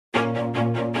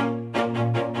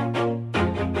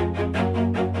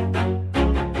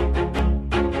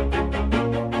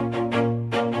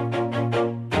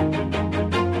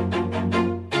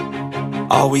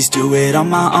Always do it on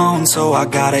my own, so I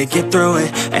gotta get through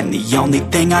it. And the only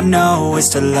thing I know is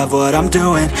to love what I'm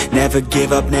doing. Never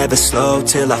give up, never slow,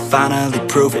 till I finally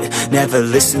prove it. Never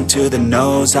listen to the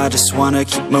no's, I just wanna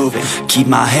keep moving. Keep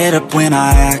my head up when I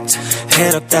act,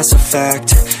 head up, that's a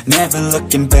fact. Never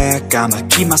looking back, I'ma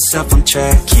keep myself on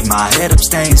track. Keep my head up,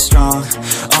 staying strong,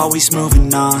 always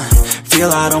moving on. Feel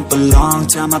I don't belong,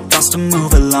 tell my thoughts to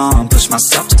move along. Push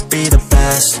myself to be the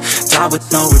best, die with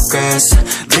no regrets.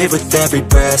 Live with every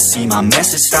breath, see my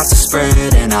message start to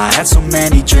spread. And I had so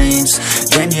many dreams,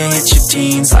 then you hit your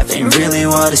teens. Life ain't really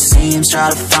what it seems, try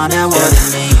to find out what it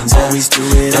means. Always do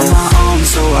it on my own,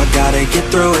 so I gotta get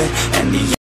through it. And the